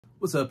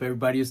What's up,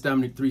 everybody? It's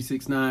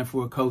Dominic369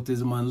 for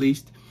Occultism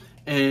Unleashed,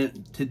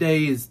 and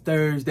today is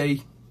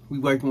Thursday. We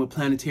working with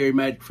Planetary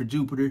Magick for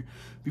Jupiter.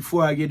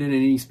 Before I get into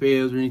any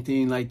spells or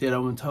anything like that, I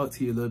want to talk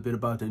to you a little bit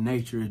about the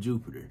nature of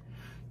Jupiter.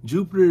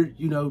 Jupiter,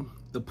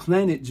 the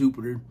planet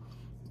Jupiter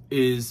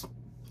is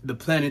the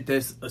planet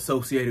that's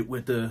associated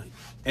with the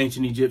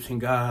ancient Egyptian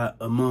god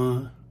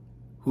Amun,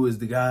 who is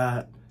the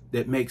god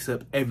that makes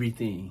up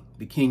everything,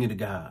 the king of the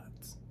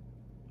gods.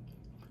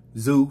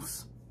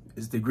 Zeus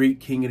is the Greek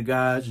king of the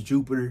gods.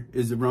 Jupiter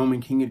is the Roman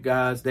king of the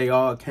gods. They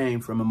all came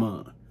from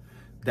Amun.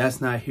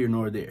 That's not here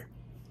nor there.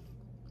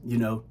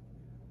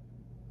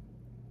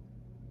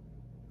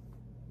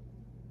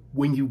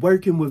 When you're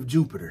working with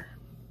Jupiter,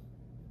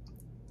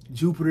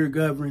 Jupiter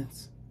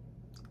governs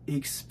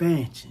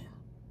expansion.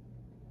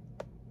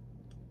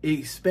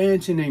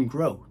 Expansion and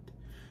growth.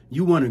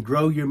 You want to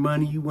grow your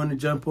money. You want to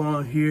jump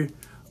on here.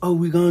 Oh,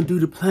 we're going to do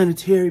the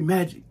Planetary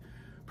Magick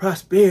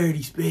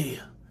prosperity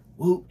spell.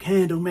 Whoop,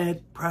 candle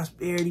magic,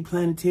 prosperity,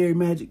 planetary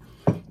magic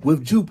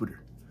with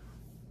Jupiter.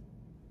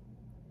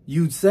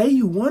 You'd say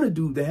you want to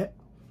do that,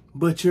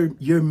 but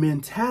your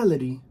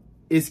mentality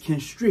is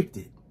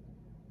constricted.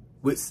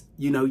 With,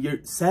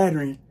 your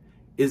Saturn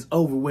is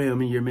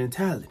overwhelming your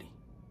mentality.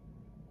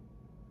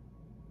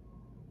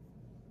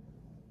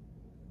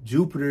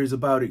 Jupiter is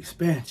about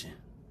expansion.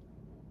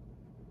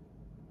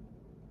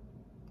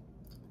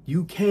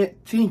 You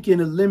can't think in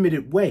a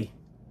limited way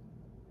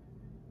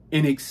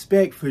and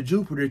expect for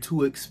Jupiter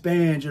to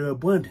expand your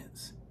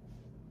abundance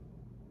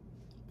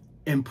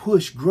and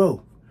push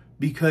growth,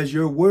 because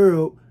your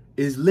world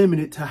is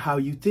limited to how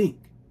you think.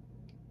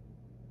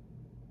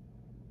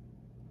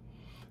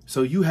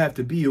 So you have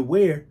to be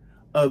aware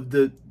of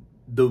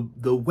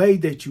the way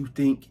that you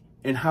think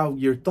and how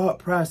your thought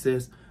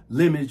process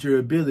limits your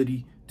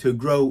ability to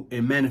grow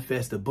and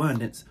manifest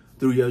abundance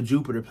through your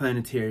Jupiter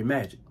planetary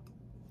magic.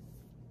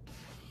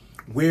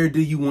 Where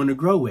do you want to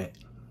grow at?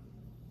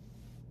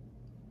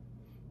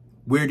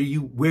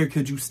 Where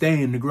could you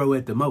stand to grow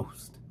at the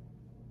most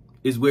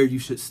is where you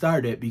should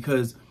start at,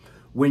 because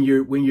when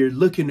you're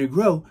looking to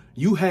grow,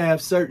 you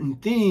have certain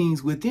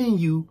things within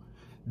you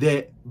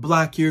that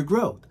block your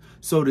growth.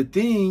 So the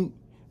thing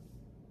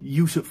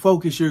you should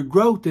focus your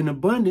growth and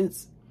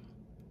abundance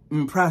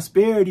and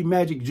prosperity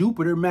magic,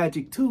 Jupiter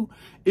magic too,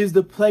 is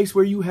the place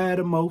where you had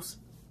the most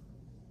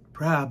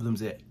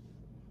problems at.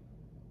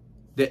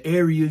 The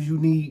areas you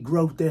need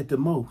growth at the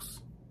most,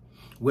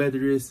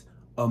 whether it's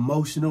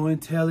emotional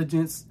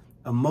intelligence,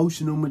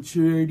 emotional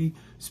maturity,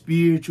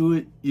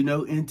 spiritual,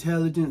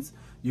 intelligence,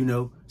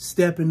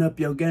 stepping up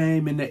your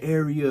game in the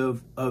area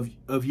of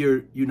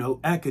your,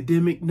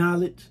 academic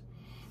knowledge,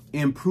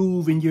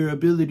 improving your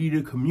ability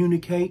to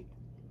communicate.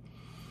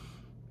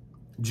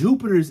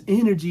 Jupiter's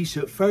energy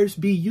should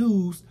first be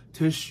used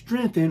to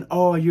strengthen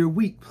all your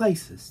weak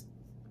places.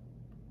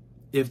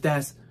 If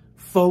that's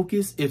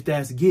focus, if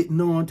that's getting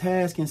on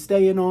task and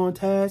staying on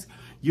task,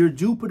 your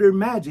Jupiter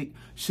magic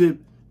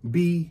should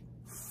be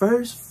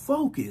first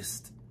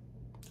focused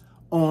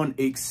on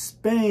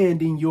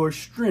expanding your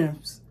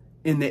strengths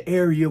in the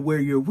area where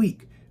you're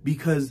weak,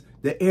 because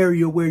the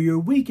area where you're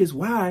weak is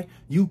why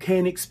you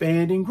can't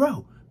expand and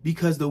grow,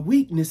 because the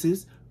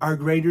weaknesses are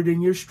greater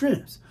than your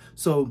strengths.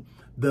 So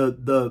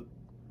the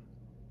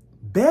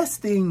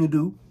best thing to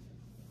do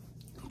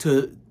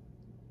to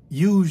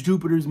use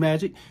Jupiter's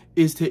magic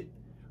is to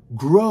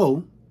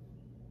grow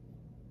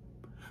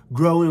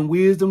in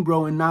wisdom,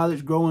 grow in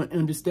knowledge, grow in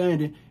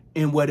understanding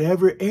in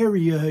whatever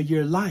area of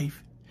your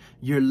life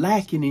you're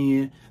lacking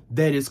in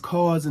that is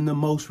causing the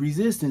most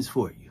resistance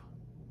for you.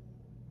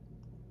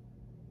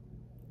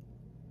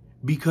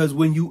 Because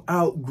when you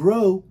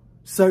outgrow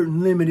certain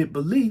limited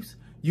beliefs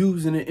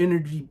using the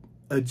energy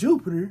of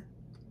Jupiter,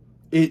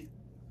 it's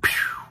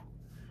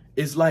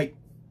like,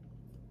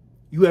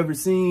 you ever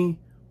seen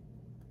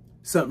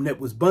something that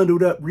was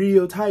bundled up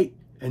real tight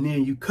and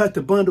then you cut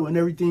the bundle and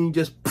everything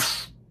just,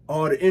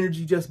 all the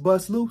energy just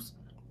busts loose?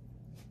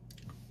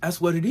 That's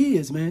what it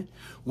is, man.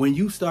 When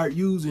you start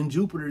using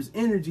Jupiter's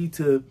energy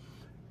to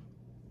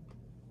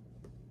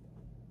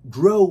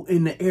grow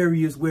in the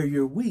areas where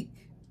you're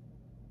weak,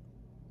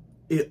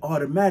 it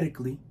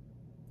automatically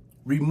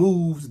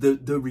removes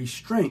the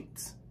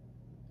restraints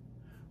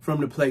from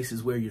the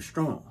places where you're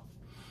strong.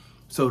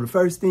 So the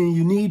first thing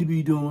you need to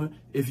be doing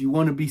if you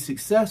want to be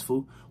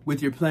successful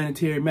with your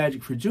planetary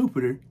magic for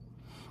Jupiter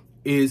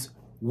is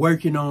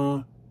working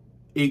on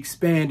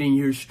expanding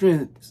your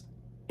strengths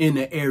in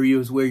the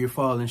areas where you're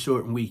falling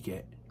short and weak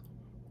at,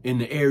 in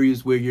the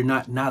areas where you're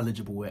not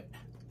knowledgeable at,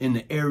 in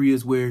the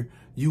areas where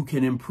you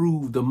can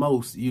improve the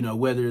most,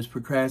 whether it's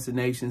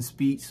procrastination,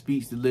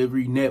 speech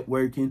delivery,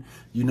 networking,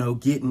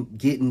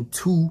 getting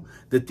to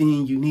the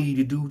thing you need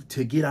to do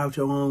to get out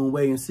your own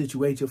way and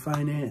situate your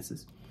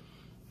finances.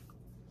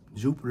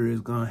 Jupiter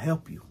is going to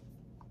help you.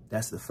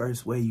 That's the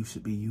first way you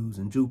should be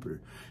using Jupiter.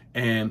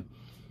 And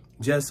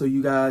just so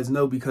you guys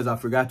know, because I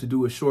forgot to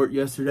do a short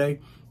yesterday,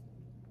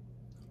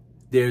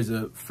 there's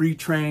a free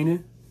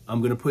training.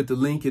 I'm going to put the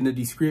link in the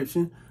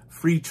description.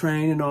 Free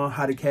training on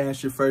how to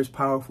cast your first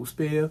powerful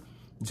spell.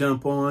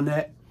 Jump on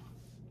that.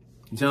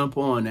 Jump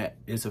on that.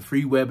 It's a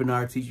free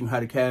webinar teaching you how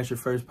to cast your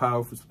first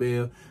powerful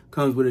spell.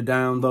 Comes with a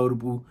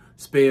downloadable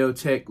spell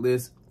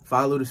checklist.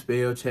 Follow the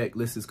spell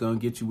checklist. It's going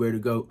to get you where to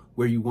go,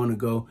 where you want to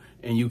go,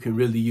 and you can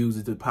really use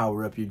it to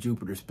power up your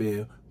Jupiter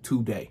spell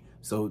today.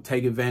 So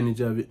take advantage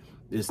of it.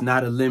 It's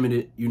not a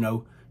limited,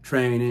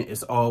 training.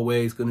 It's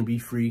always going to be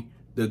free.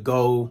 The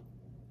goal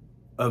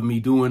of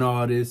me doing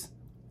all this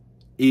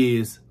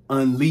is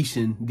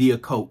unleashing the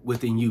occult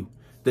within you,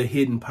 the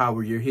hidden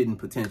power, your hidden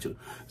potential.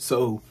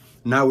 So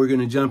now we're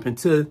going to jump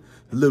into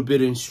a little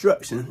bit of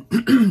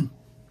instruction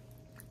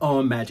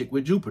on Magic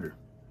with Jupiter.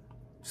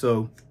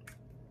 So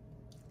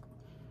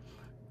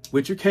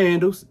with your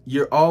candles,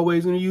 you're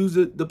always going to use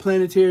the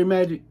planetary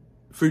magic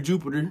for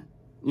Jupiter,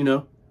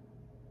 the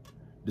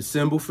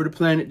symbol for the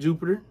planet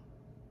Jupiter.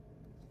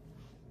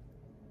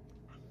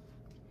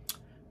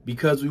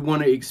 Because we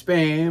want to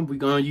expand, we're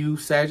going to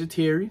use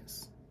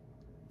Sagittarius.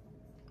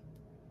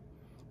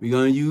 We're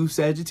going to use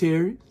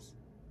Sagittarius.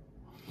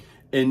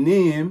 And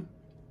then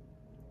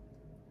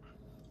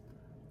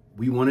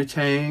we want to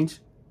change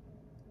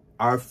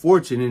our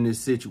fortune in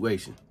this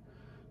situation.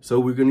 So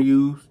we're going to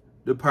use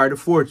the part of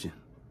fortune.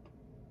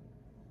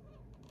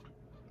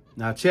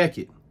 Now check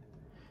it.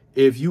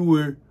 If you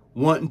were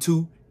wanting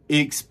to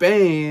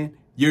expand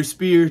your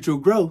spiritual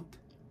growth,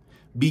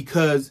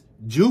 because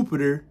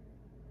Jupiter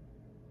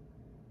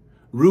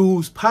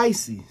rules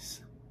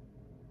Pisces.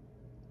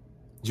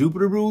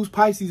 Jupiter rules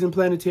Pisces in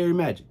planetary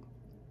magic.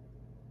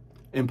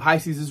 And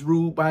Pisces is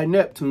ruled by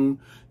Neptune.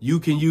 You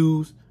can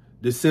use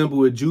the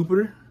symbol of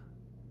Jupiter,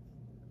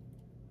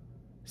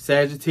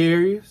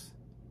 Sagittarius,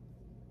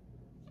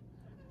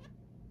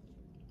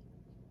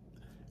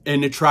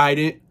 and the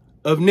trident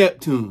of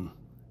Neptune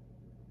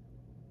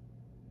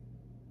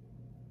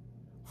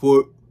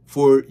for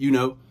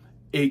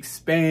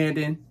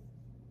expanding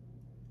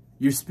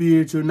your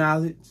spiritual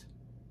knowledge,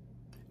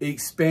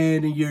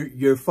 expanding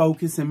your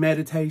focus and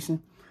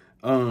meditation,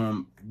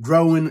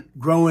 growing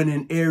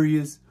in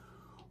areas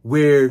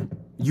where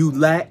you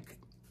lack,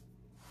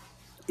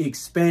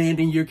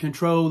 expanding your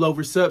control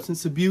over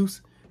substance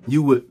abuse,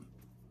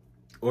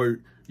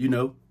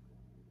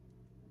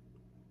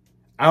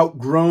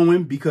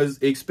 outgrowing, because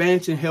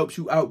expansion helps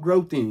you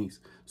outgrow things.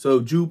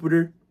 So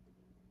Jupiter,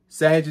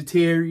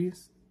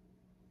 Sagittarius,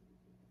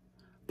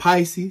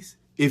 Pisces,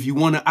 if you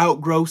want to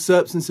outgrow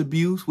substance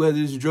abuse, whether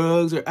it's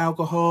drugs or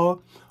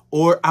alcohol,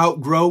 or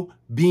outgrow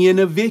being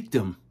a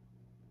victim.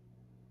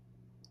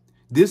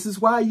 This is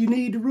why you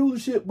need the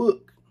rulership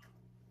book.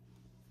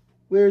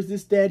 Where's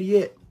this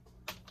daddy at?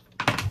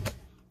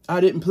 I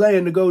didn't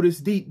plan to go this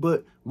deep,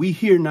 but we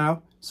here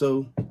now.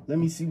 So let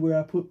me see where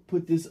I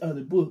put this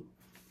other book.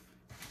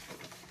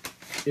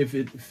 If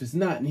it's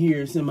not in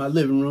here, it's in my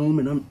living room,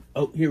 and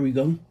here we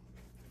go.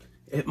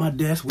 At my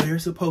desk where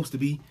it's supposed to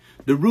be.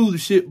 The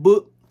rulership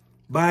book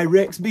by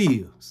Rex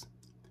Bills.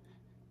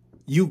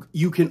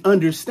 You can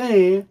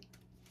understand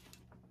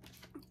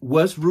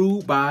what's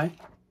ruled by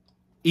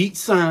each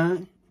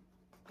sign.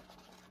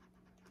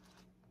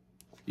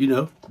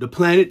 The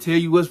planet tell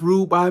you what's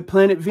ruled by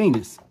planet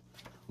Venus.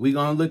 We're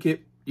going to look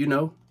at,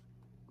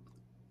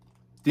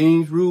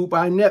 things ruled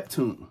by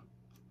Neptune.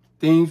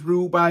 Things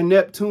ruled by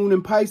Neptune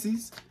and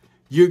Pisces.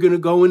 You're going to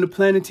go into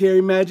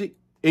planetary magic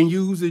and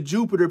use the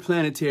Jupiter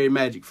planetary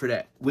magic for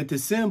that, with the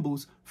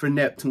symbols for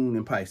Neptune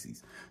and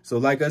Pisces. So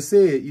like I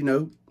said,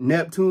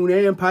 Neptune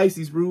and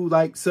Pisces rule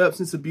like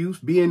substance abuse,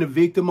 being a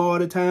victim all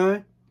the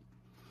time,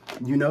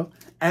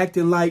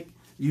 acting like,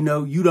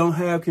 you don't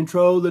have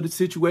control of the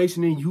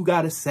situation and you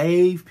got to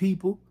save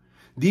people.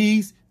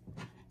 These,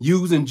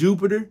 using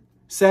Jupiter,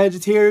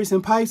 Sagittarius,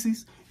 and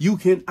Pisces, you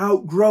can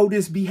outgrow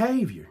this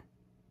behavior.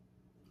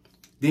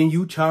 Then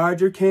you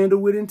charge your candle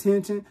with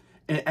intention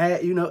and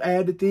add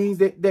the things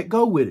that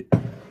go with it.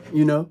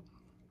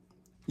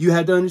 You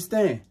have to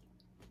understand.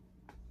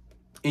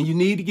 And you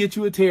need to get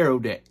you a tarot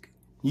deck.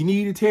 You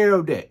need a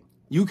tarot deck.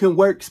 You can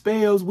work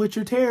spells with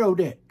your tarot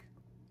deck.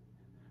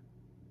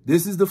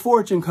 This is the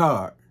fortune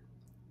card.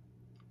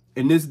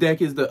 And this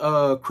deck is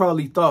the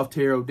Crawley Thoth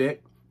tarot deck.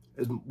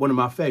 It's one of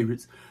my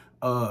favorites.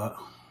 I'll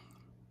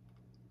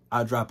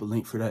drop a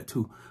link for that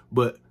too.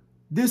 But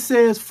this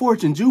says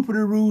fortune.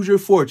 Jupiter rules your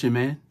fortune,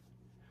 man.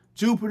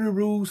 Jupiter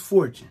rules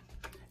fortune.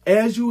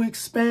 As you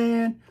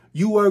expand,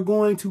 you are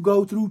going to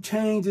go through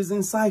changes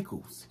and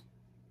cycles.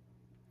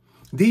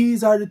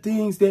 These are the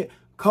things that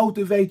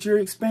cultivate your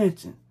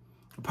expansion.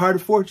 Part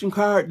of fortune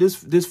card,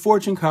 this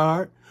fortune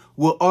card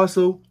will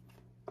also,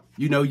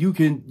 you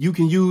can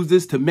use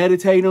this to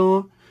meditate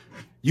on.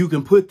 You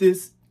can put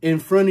this in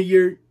front of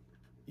your,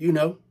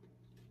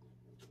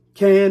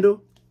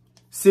 candle.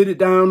 Sit it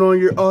down on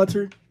your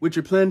altar with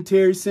your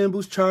planetary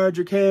symbols, charge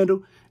your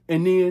candle,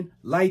 and then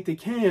light the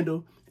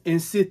candle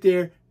and sit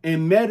there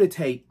and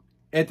meditate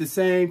at the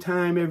same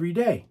time every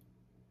day.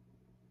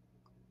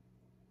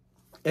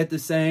 At the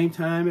same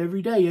time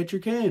every day at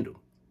your candle.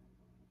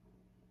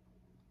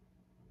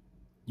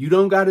 You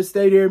don't got to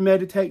stay there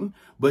meditating,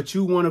 but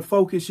you want to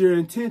focus your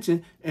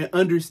intention and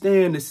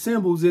understand the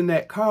symbols in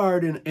that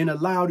card and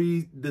allow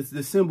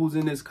the symbols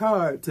in this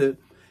card to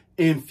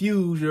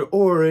infuse your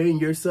aura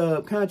and your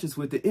subconscious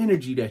with the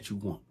energy that you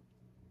want.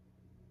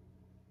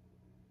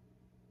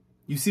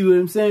 You see what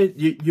I'm saying?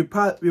 Your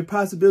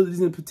possibilities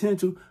and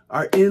potential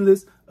are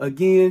endless.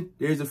 Again,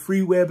 there's a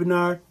free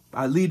webinar.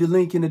 I'll leave the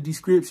link in the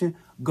description.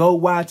 Go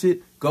watch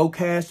it. Go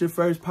cast your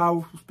first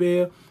powerful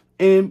spell.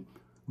 And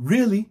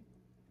really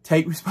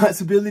take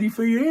responsibility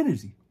for your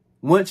energy.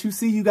 Once you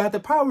see you got the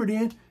power,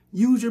 then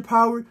use your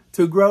power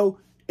to grow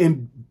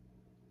and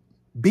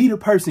be the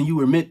person you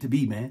were meant to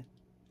be, man.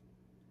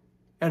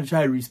 Gotta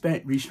try to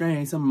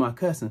restrain some of my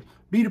cussing.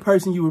 Be the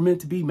person you were meant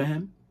to be,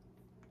 man.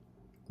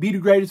 Be the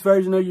greatest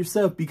version of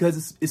yourself,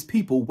 because it's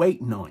people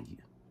waiting on you.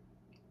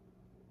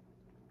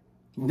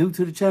 New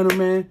to the channel,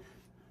 man,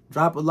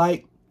 drop a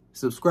like,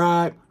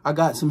 subscribe. I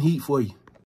got some heat for you.